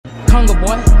Conga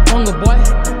boy, Conga boy.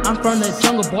 I'm from the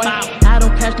jungle boy. I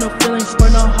don't catch no feelings for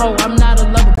no hoe. I'm not a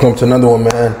lover. Come to another one,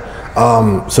 man.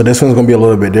 So this one's gonna be a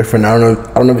little bit different. I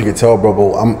don't know if you can tell, bro,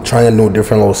 but I'm trying to do a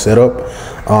different little setup.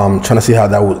 Trying to see how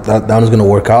that one's gonna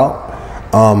work out.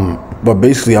 But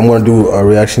basically, I'm gonna do a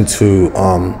reaction to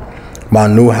my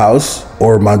new house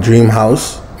or my dream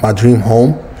house, my dream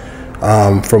home,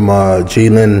 from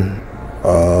Jaylen,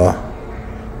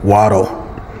 Waddle.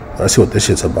 Let's see what this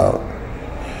shit's about.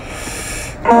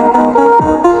 I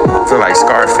feel like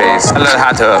Scarface. I love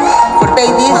hot tub.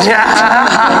 Baby.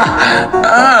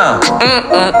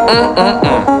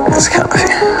 That's kind of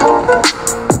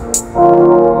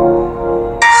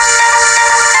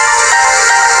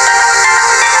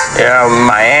yeah,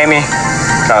 Miami.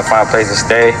 Trying to find a place to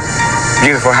stay.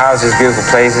 Beautiful houses, beautiful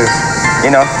places. You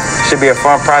know, should be a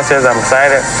fun process. I'm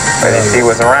excited. Ready to see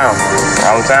what's around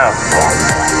town.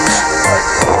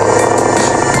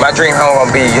 My dream home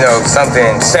gonna be, you know,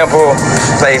 something simple,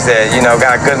 place that, you know,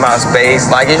 got a good amount of space.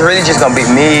 Like, it's really just gonna be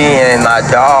me and my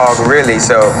dog, really.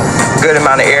 So, good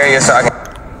amount of area so I can.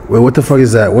 Wait, what the fuck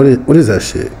is that? What is that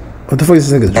shit? What the fuck is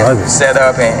this nigga driving? Set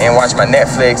up and watch my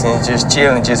Netflix and just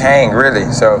chill and just hang, really.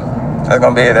 So, that's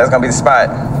gonna be it. That's gonna be the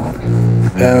spot.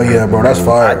 Hell yeah, bro, that's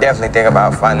fire. I definitely think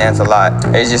about finance a lot.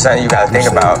 It's just something you gotta think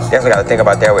about. Definitely gotta think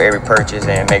about that with every purchase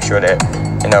and make sure that,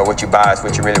 you know, what you buy is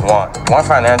what you really want. One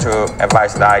financial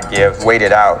advice that I give, wait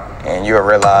it out, and you'll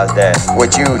realize that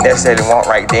what you necessarily want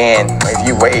right then, if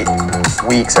you wait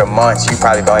weeks or months, you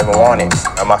probably don't even want it.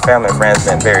 My family and friends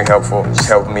have been very helpful, just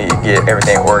helping me get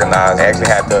everything organized. I actually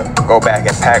had to go back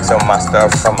and pack some of my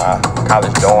stuff from my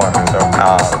college dorm, so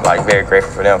I'm like very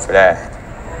grateful for them for that.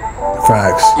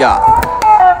 Facts. Yeah.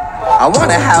 I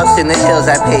want a house in the hills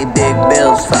I pay big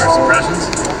bills for. First impressions?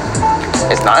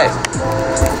 It's nice.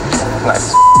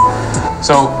 Nice.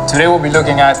 So today we'll be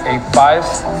looking at a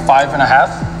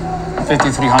 5.5,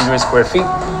 5,300 square feet.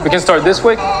 We can start this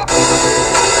way.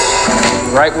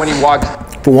 Right when you walk.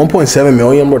 For 1.7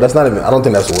 million, bro, that's not even, I don't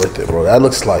think that's worth it, bro. That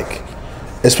looks like,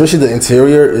 especially the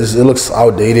interior, it looks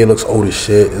outdated, it looks old as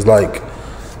shit. It's like,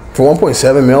 for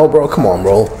 1.7 mil, bro, come on,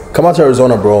 bro. Come out to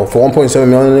Arizona, bro. For 1.7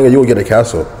 million, nigga, you will get a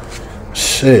castle.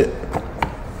 Shit.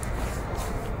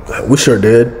 We sure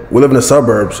did. We live in the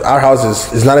suburbs. Our house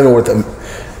is not even worth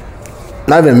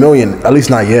not even a million, at least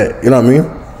not yet. You know what I mean?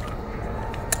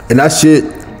 And that shit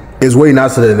is way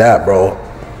nicer than that, bro. To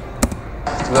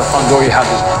the front door, you have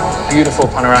this beautiful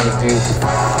panoramic view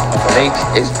of the lake.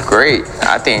 It's great.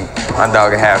 I think my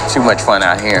dog can have too much fun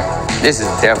out here. This is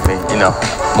definitely, you know,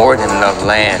 more than enough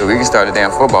land. So we can start a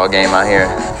damn football game out here.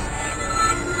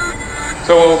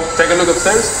 So we'll take a look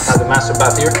upstairs at the master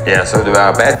bath here. Yeah, so do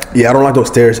our bed. Yeah, I don't like those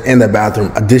stairs and that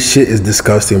bathroom. This shit is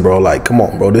disgusting, bro. Like, come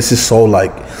on, bro. This is so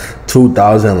like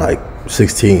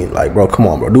 2016. Like, bro, come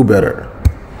on, bro. Do better.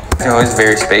 You know, it's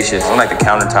very spacious. I like the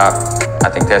countertop. I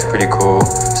think that's pretty cool.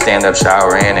 Stand-up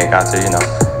shower in. It got to, you know,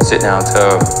 sit-down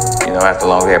tub. You know, after a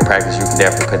long day of practice, you can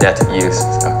definitely put that to use.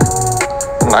 So,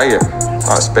 I like it. A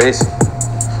lot of space,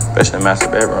 especially the master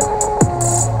bedroom.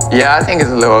 Yeah, I think it's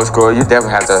a little old school. You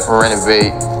definitely have to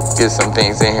renovate, get some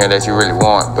things in here that you really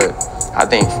want. But I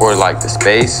think for like the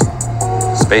space is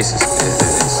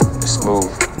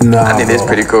smooth. Nah, I think bro. it's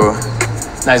pretty cool.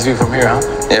 Nice view from here, huh?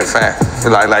 Yeah, fact. I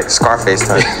feel like Scarface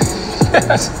type.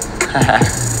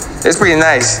 It's pretty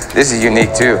nice. This is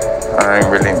unique too. I ain't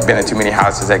really been in too many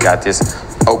houses that got this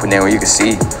opening where you can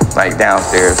see like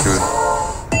downstairs too.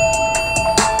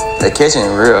 The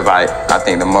kitchen real, like, I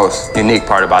think the most unique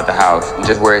part about the house,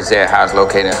 just where it's at, how it's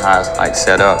located, how it's like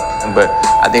set up. But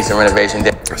I think some renovation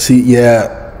See,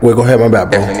 yeah. Wait, go ahead, my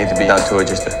bad, bro. definitely need to be done to it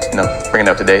just to, you know, bring it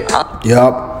up to date.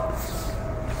 Yup.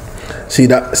 See,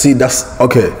 that's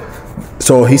okay.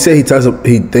 So he said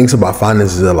he thinks about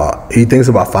finances a lot. He thinks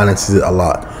about finances a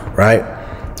lot, right?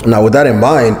 Now, with that in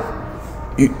mind,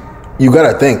 you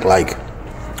gotta think, like,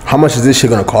 how much is this shit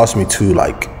gonna cost me to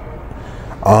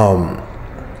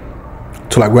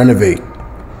renovate?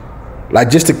 Like,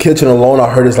 just the kitchen alone, I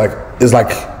heard is as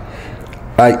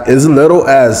little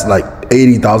as like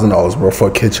 $80,000, bro, for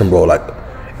a kitchen, bro. Like,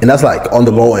 and that's like on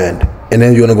the low end. And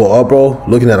then you're gonna go up, bro,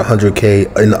 looking at 100K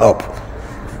and up.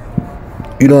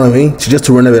 You know what I mean? Just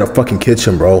to renovate a fucking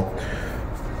kitchen, bro.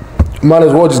 Might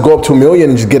as well just go up to $1 million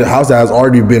and just get a house that has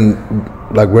already been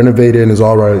like renovated and is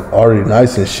already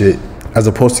nice and shit, as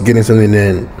opposed to getting something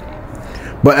in.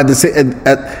 But at the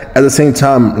same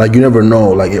time, like, you never know.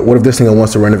 Like, what if this nigga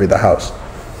wants to renovate the house?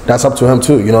 That's up to him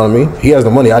too. You know what I mean? He has the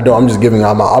money. I don't. I'm just giving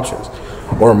out my options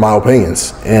or my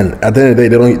opinions. And at the end of the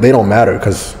day, they don't matter,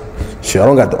 because shit, I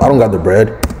don't got the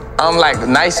bread. Like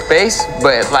nice space,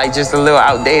 but like just a little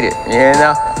outdated. You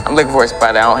know, I'm looking for a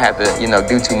spot that I don't have to, you know,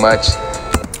 do too much.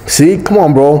 See, come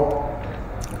on, bro.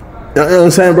 You know what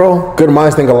I'm saying, bro? Good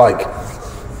minds think alike.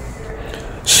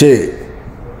 Shit.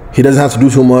 He doesn't have to do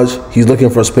too much. He's looking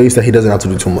for a space that he doesn't have to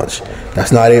do too much.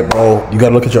 That's not it, bro. You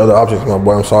gotta look at your other options, my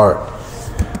boy. I'm sorry.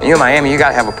 You in Miami, you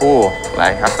gotta have a pool.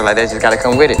 Like, I feel like that just gotta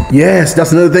come with it. Yes,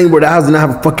 that's another thing, bro. That house does not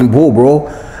have a fucking pool,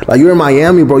 bro. Like, you're in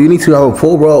Miami, bro. You need to have a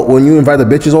pool, bro. When you invite the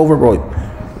bitches over, bro.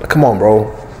 Come on, bro.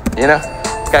 You know?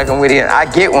 It's gotta come with it. I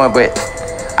get one, but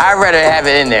I'd rather have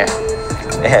it in there.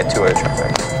 They had two of the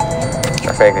trifecta.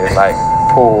 Trifecta is like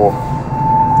pool,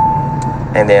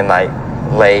 and then like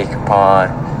lake, pond,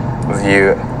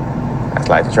 view. That's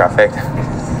like the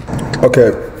trifecta.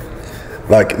 Okay.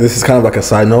 Like, this is kind of like a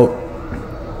side note.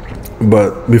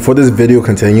 But before this video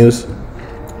continues,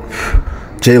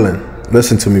 Jaylen,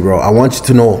 listen to me, bro. I want you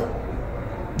to know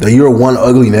that you're one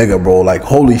ugly nigga, bro. Like,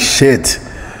 holy shit.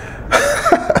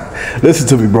 Listen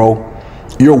to me, bro.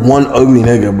 You're one ugly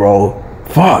nigga, bro.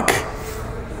 Fuck.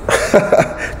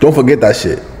 Don't forget that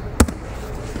shit.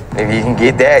 If you can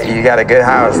get that, you got a good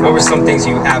house. What were some things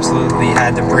you absolutely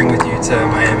had to bring with you to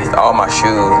Miami? All my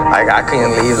shoes. Like, I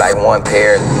couldn't leave like one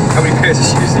pair. How many pairs of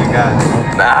shoes do you got?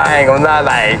 Nah, I ain't gonna lie,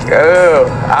 like,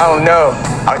 I don't know.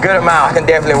 A good amount. I can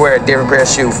definitely wear a different pair of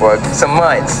shoes for some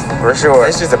months, for sure.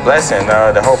 It's just a blessing.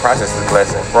 The whole process is a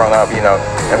blessing. Growing up, you know,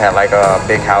 never had like a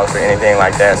big house or anything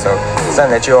like that. So it's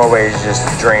something that you always just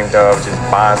dreamed of, just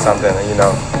buying something, you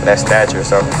know, that stature.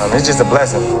 So it's just a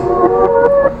blessing.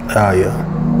 Ah, yeah.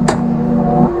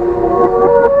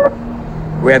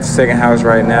 We're at the second house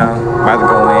right now. About to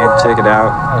go in, check it out.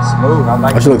 That's smooth. I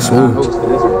like That shit looks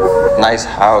smooth. Nice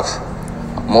house.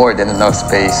 More than enough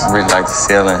space. Really like the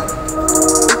ceiling.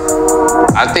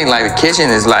 I think like the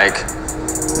kitchen is like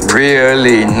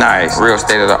really nice. Real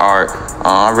state of the art.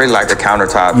 I really like the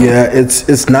countertop. Yeah,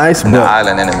 it's nice, The but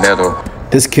island in the middle.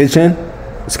 this kitchen,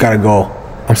 it's gotta go.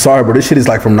 I'm sorry, bro. This shit is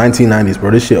like from 1990s,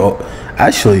 bro. This shit,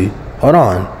 actually, hold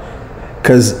on.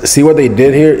 Cause see what they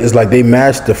did here is like they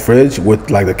matched the fridge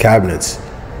with like the cabinets.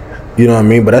 You know what I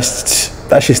mean? But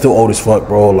that shit's still old as fuck,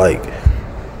 bro. Like,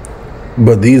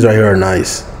 but these right here are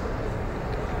nice.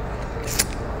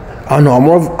 I don't know.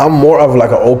 I'm more of like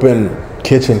an open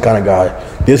kitchen kind of guy.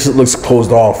 This looks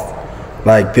closed off.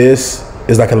 Like, this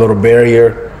is like a little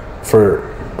barrier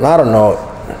for, I don't know.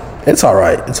 It's all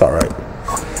right. It's all right.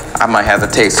 I might have to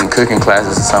take some cooking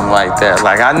classes or something like that.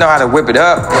 Like, I know how to whip it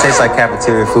up. It tastes like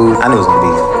cafeteria food. I knew it was gonna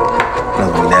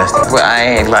be nasty. But I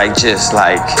ain't like just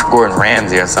like Gordon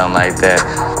Ramsay or something like that.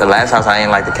 The last house I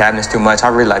ain't like the cabinets too much. I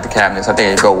really like the cabinets. I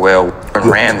think it go well with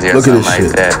Gordon Ramsay or something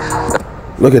like that.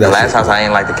 Look at that. The last house I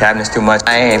ain't like the cabinets too much.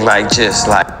 I ain't like just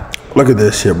like. Look at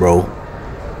this shit, bro.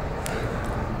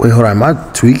 Wait, hold on. Am I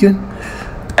tweaking?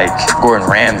 Like Gordon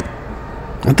Ramsay.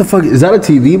 What the fuck? Is that a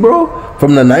TV, bro?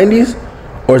 From the 90s?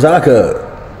 Or is that like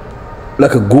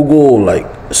a Google like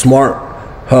smart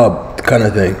hub kind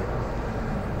of thing?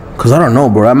 Cause I don't know,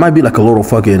 bro. That might be like a little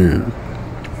fucking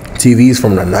TVs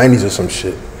from the 90s or some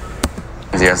shit.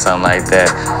 Or something like that.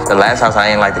 The last house I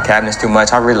ain't like the cabinets too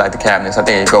much. I really like the cabinets. I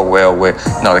think it go well with,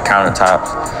 you know, the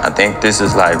countertops. I think this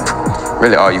is like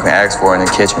really all you can ask for in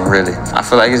the kitchen, really. I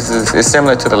feel like it's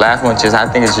similar to the last one, just I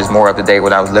think it's just more up to date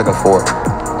what I was looking for.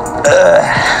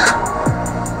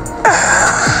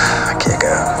 I can't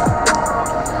go.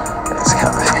 It's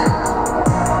coming.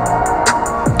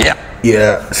 Yeah.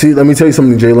 Yeah. See, let me tell you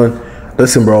something, Jaylen.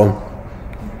 Listen, bro.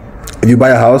 If you buy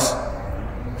a house,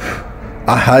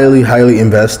 I highly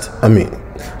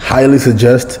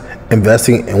suggest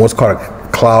investing in what's called a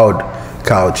cloud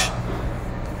couch.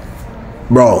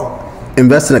 Bro,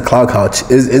 invest in a cloud couch.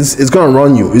 It's gonna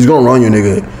run you. It's gonna run you,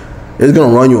 nigga. It's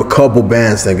gonna run you a couple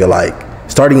bands, nigga. Like,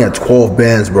 starting at 12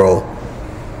 bands, bro.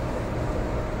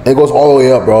 It goes all the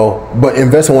way up, bro. But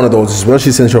invest in one of those,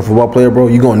 especially since you're a football player, bro.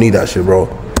 You're gonna need that shit, bro.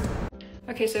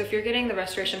 Okay, so if you're getting the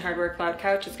Restoration Hardware Cloud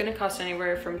Couch, it's gonna cost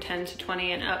anywhere from $10 to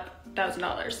 $20 and up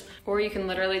 $1,000. Or you can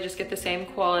literally just get the same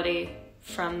quality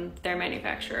from their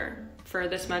manufacturer for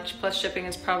this much, plus shipping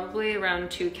is probably around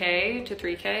 $2K to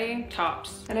 $3K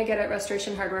tops. And I get it,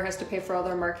 Restoration Hardware has to pay for all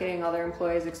their marketing, all their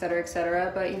employees,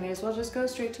 etc., but you may as well just go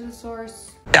straight to the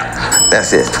source. Yeah,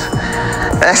 that's it.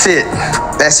 That's it.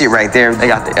 That's it right there. They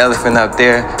got the elephant up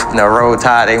there, you know, roll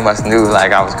tide. They must knew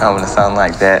like I was coming or something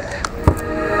like that.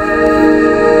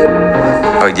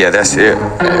 Oh yeah, that's it.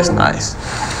 That's nice.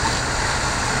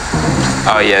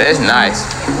 Oh yeah, that's nice.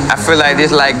 I feel like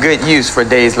this like good use for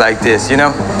days like this, you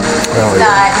know?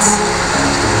 Got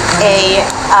a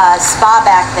spa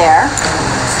back there.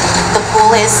 The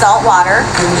pool is salt water.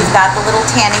 You've got the little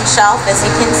tanning shelf, as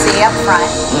you can see up front.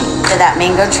 So that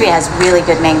mango tree has really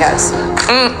good mangoes.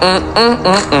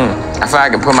 I feel like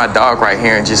I can put my dog right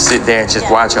here and just sit there and just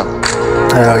watch him.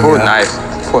 Hell Oh, yeah. nice.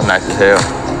 pool nice as hell.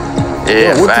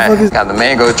 Yeah, what the fuck is- got the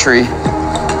mango tree.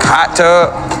 Hot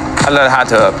tub. I love the hot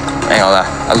tub. I ain't gonna lie.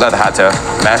 I love the hot tub.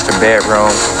 Master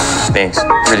bedroom. Things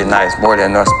really nice. More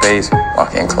than enough space.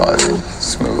 Walk-in closet.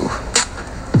 Smooth.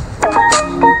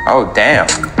 Oh, damn.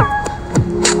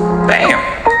 Damn.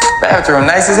 Bathroom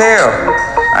nice as hell.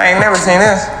 I ain't never seen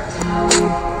this.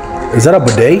 Is that a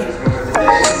bidet?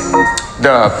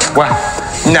 What?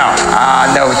 No, I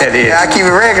know what that is. I keep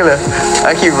it regular.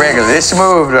 It's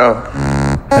smooth though.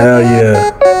 Hell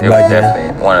yeah. It was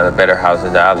definitely one of the better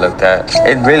houses that I looked at.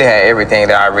 It really had everything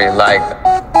that I really liked.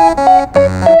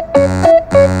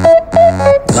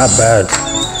 Not bad.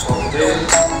 This one here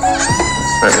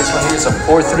is a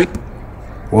 4-3.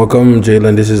 Welcome,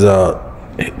 Jaylen. This is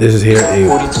here a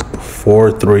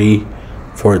 4-3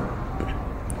 for.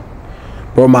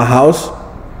 Bro, my house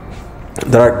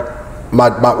my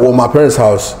parents'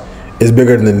 house is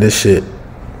bigger than this shit.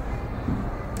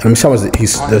 Let me see how much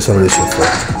they're selling this shit for.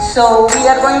 So we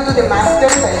are going to the master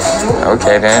bedroom.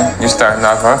 Okay then, you starting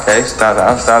off. Okay, start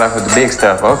off with the big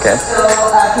stuff. Okay. So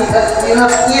you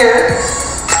have here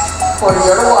for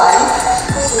your wife.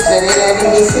 Is there any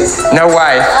nieces? No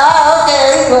wife. Ah,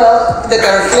 okay. Well, the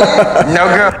girlfriend. No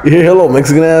girl. You hear hello,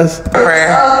 Mexican ass?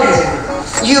 Prayer. Okay.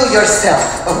 You yourself.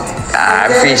 Okay. I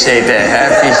appreciate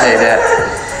that.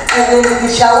 And then the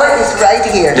shower is right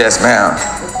here. Yes, ma'am.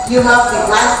 You have the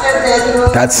master bedroom.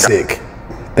 That's sick.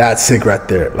 That's sick right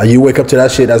there. Like you wake up to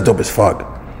that shit, that's dope as fuck.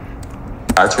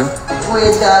 Got you.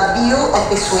 With a view of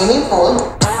the swimming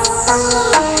pool.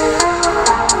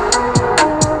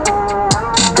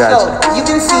 Gotcha. So you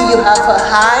can see you have a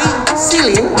high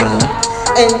ceiling,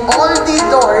 and all the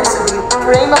doors, the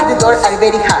frame of the door are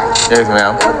very high. Yes,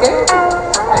 ma'am. Okay.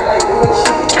 I like the way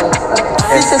she goes. Okay.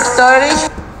 This is storage.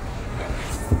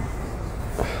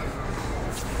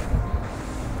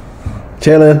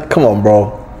 Jaylen, come on,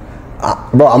 bro.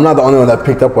 Bro, I'm not the only one that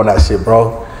picked up on that shit,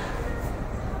 bro.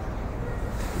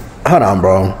 Hold on,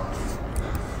 bro.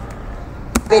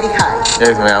 Very high.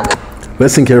 Yes, ma'am.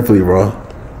 Listen carefully, bro.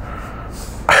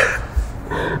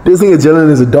 This nigga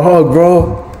Jaylen is a dog,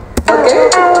 bro. Okay.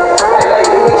 I like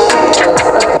the way she goes.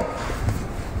 Okay.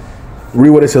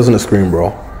 Read what it says on the screen,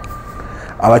 bro.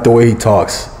 I like the way he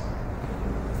talks.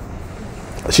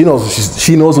 She knows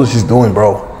what she's doing,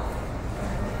 bro.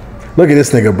 Look at this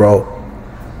nigga, bro.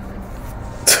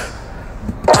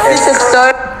 This is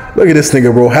storage. Look at this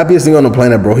nigga, bro. Happiest thing on the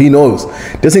planet, bro. He knows.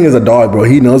 This thing is a dog, bro.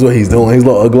 He knows what he's doing. He's a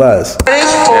little ugly ass.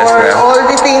 For all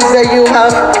the things that you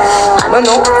have, I don't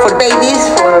know, for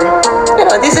babies,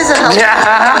 this is a house.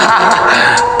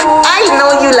 I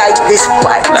know you like this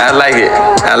part. I like it.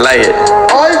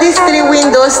 All these 3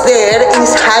 windows there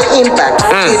is high impact.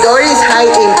 The door is high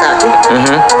impact.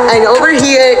 And over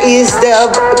here is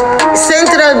the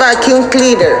central vacuum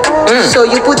cleaner. So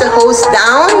you put the hose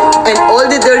down and all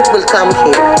the dirt will come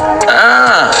here.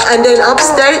 And then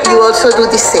upstairs you also do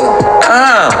the same.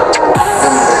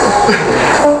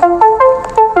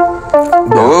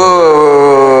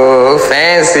 Ooh,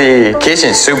 fancy.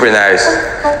 Kitchen super nice.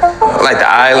 I like the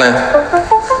island.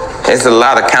 It's a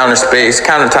lot of counter space.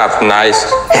 Countertop's nice.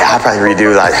 Yeah, I'll probably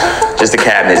redo like just the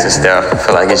cabinets and stuff. I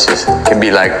feel like it's just can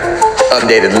be like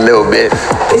updated a little bit.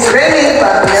 It's ready.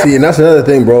 See, and that's another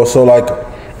thing, bro. So like,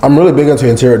 I'm really big into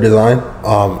interior design.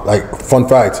 Like, fun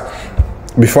fact,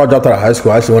 before I dropped out of high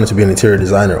school, I actually wanted to be an interior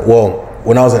designer. Well,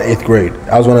 when I was in 8th grade,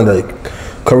 that was one of the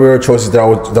career choices that I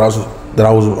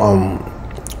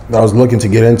was looking to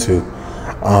get into.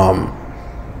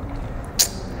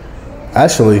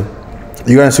 Actually,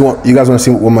 you guys want to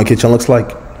see what my kitchen looks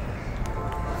like?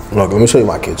 Look, let me show you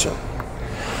my kitchen.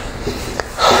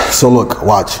 So look,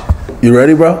 watch. You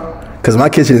ready, bro? Because my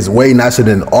kitchen is way nicer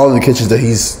than all the kitchens that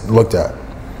he's looked at.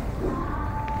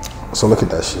 So look at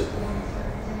that shit.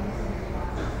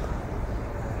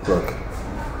 Look.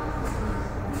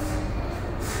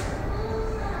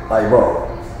 Like, bro.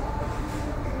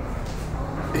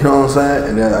 You know what I'm saying?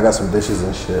 And then I got some dishes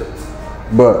and shit.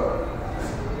 But,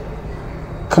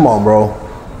 come on, bro.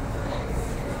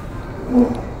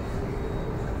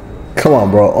 Come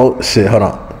on, bro. Oh, shit, hold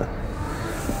on.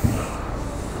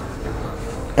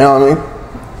 You know what I mean?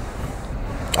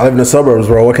 I live in the suburbs,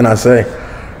 bro. What can I say?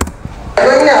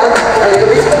 Going out a little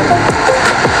bit.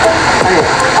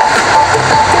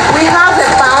 We have a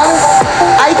pound.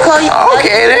 I call you.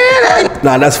 Okay, then.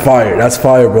 Nah, that's fire. That's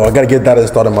fire, bro. I gotta get that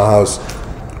installed in my house.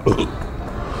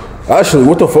 Actually,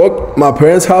 what the fuck? My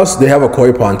parents' house, they have a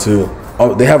koi pond too.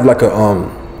 Oh, they have like a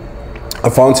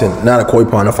fountain, not a koi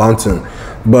pond, a fountain.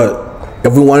 But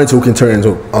if we wanted to, we can turn it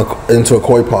into a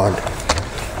koi pond.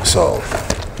 So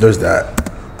there's that.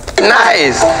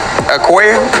 Nice.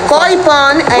 Aquarium? Koi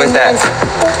pond. And What's that?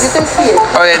 You can see it.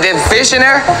 Oh, there's fish in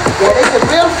there? There is a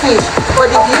real fish.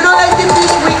 But if you don't like the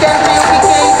fish, we can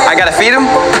I gotta feed him?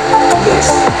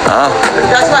 Yes.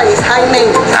 That's why it's high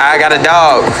maintenance. I got a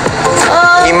dog.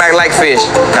 He might like fish.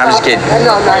 No, I'm just kidding.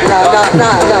 No.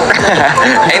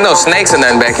 Ain't no snakes or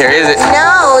nothing back here, is it?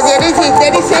 No, there is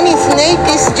any snake.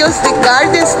 It's just the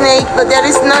garden snake, but there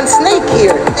is none snake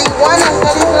here. The iguanas,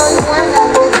 there is no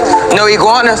iguanas. No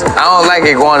iguanas? I don't like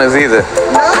iguanas either.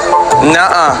 No?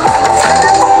 Nuh-uh.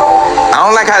 I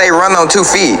don't like how they run on 2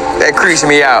 feet. That creeps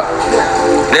me out.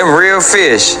 Them real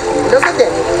fish. Look at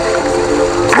them.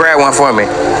 Grab one for me.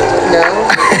 No.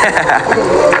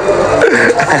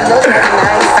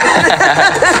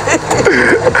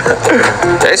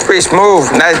 That's pretty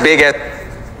smooth. Nice big ass.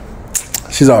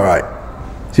 She's all right.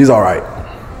 She's all right.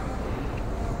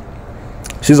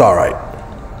 She's all right.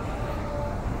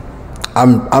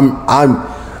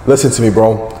 Listen to me,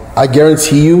 bro. I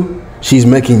guarantee you, she's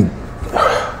making,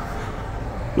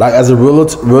 like, as a real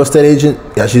estate agent,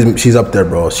 yeah, she's up there,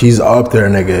 bro. She's up there,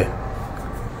 nigga.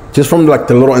 Just from like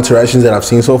the little interactions that I've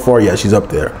seen so far, yeah, she's up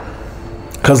there.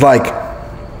 Cause like,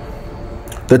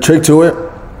 the trick to it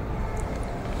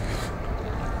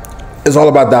is all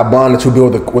about that bond that you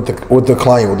build with the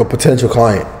client, with the potential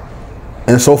client.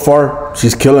 And so far,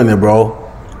 she's killing it, bro.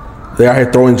 They out here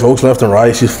throwing jokes left and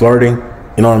right. She's flirting.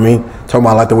 You know what I mean? Talking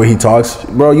about like the way he talks,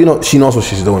 bro. You know, she knows what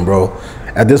she's doing, bro.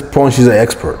 At this point, she's an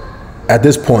expert. At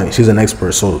this point, she's an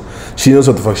expert, so she knows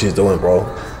what the fuck she's doing, bro.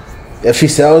 If she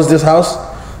sells this house,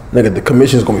 nigga, the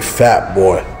commission's gonna be fat,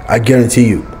 boy. I guarantee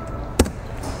you.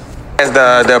 As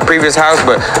the previous house,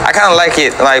 but I kind of like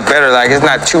it like better. Like it's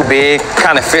not too big.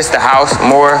 Kind of fits the house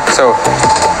more, so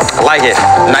I like it.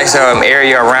 Nice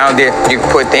area around it. You can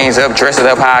put things up, dress it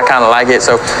up how I kind of like it.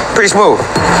 So pretty smooth.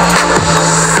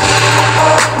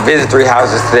 Visit 3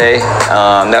 houses today.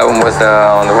 That one was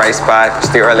on the right spot.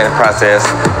 Still early in the process.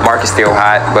 Market's still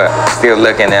hot, but still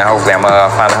looking, and hopefully I'm gonna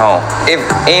find a home. If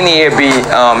any, it'd be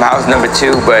house number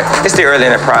 2, but it's still early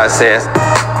in the process.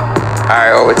 All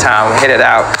right, over time, headed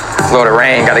out. Florida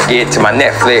rain, gotta get to my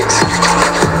Netflix.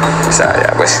 Sorry,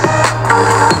 yeah, but.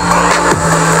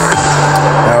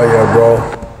 Hell yeah, bro.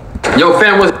 Yo,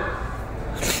 fam, what's...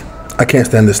 I can't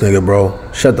stand this nigga, bro.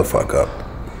 Shut the fuck up.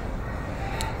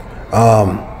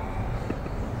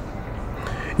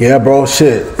 Yeah, bro,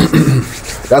 shit.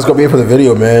 That's gonna be it for the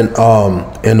video, man.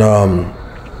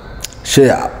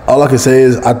 Shit, all I can say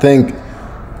is I think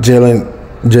Jaylen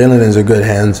is in good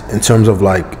hands in terms of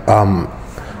like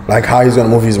how he's gonna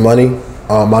move his money.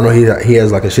 I know he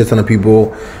has like a shit ton of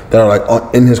people that are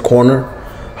like in his corner,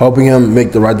 helping him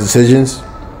make the right decisions.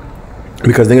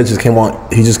 Because nigga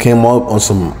he just came up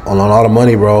on a lot of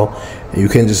money, bro. And you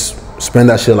can't just spend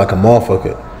that shit like a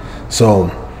motherfucker. So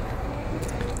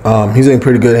he's in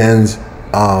pretty good hands,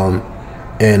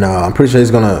 and I'm pretty sure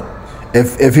he's gonna.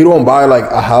 If he don't buy like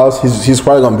a house, he's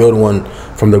probably gonna build one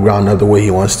from the ground up the way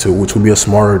he wants to, which would be a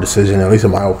smarter decision, at least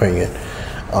in my opinion.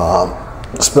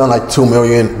 Spend like $2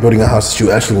 million building a house that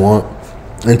you actually want,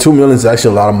 and $2 million is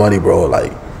actually a lot of money, bro.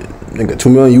 Like, nigga,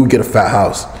 $2 million, you would get a fat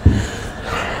house.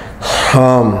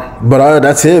 But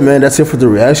that's it, man. That's it for the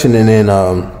reaction, and then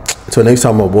until next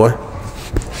time, my boy.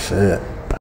 Shit.